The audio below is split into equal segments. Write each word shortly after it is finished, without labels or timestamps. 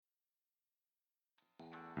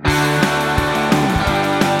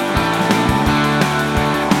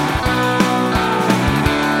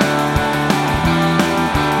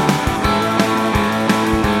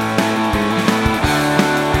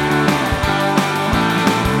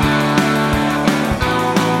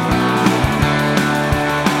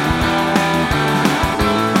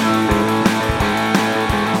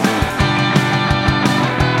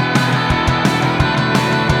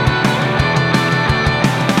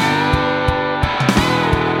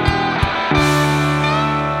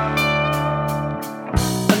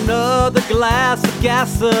glass of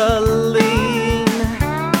gasoline.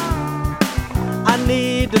 I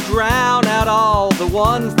need to drown out all the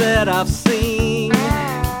ones that I've seen.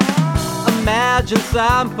 Imagine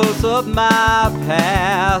signposts of my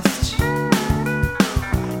past,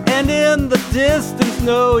 and in the distance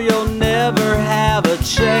know you'll never have a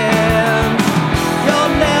chance.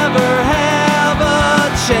 You'll never have a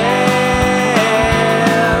chance.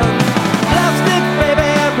 Plastic baby,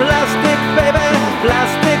 plastic baby,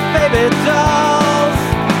 plastic baby dolls.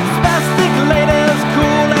 Spastic ladies,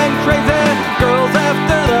 cool and crazy, girls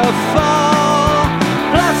after the fall.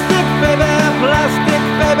 Plastic baby, plastic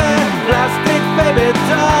baby, plastic baby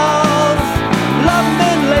dolls.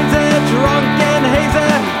 London lazy, drunk and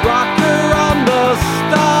hazy, rocker on the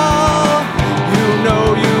stall. You know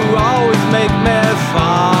you always make me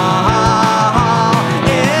fall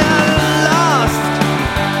in lust.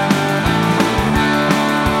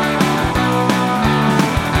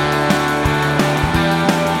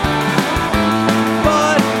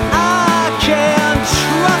 But I can't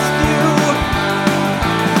trust you.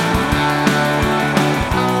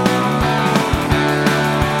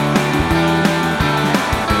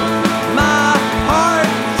 My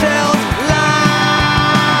heart tells lies.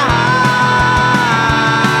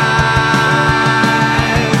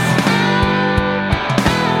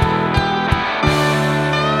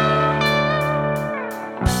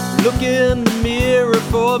 Look in the mirror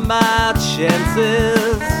for my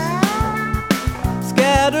chances.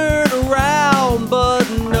 Scattered around, but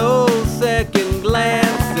no second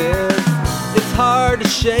glances. It's hard to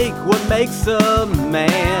shake what makes a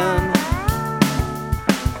man.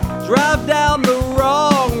 Drive down the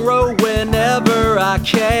wrong road whenever I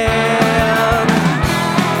can.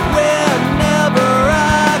 Whenever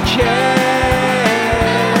I can.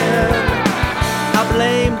 I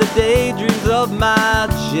blame the daydreams of my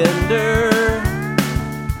gender.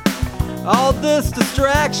 All this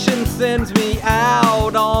distraction sends me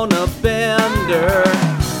out on a bender.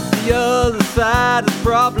 The other side is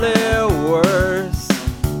probably worse.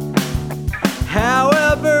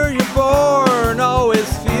 However you're born always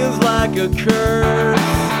feels like a curse.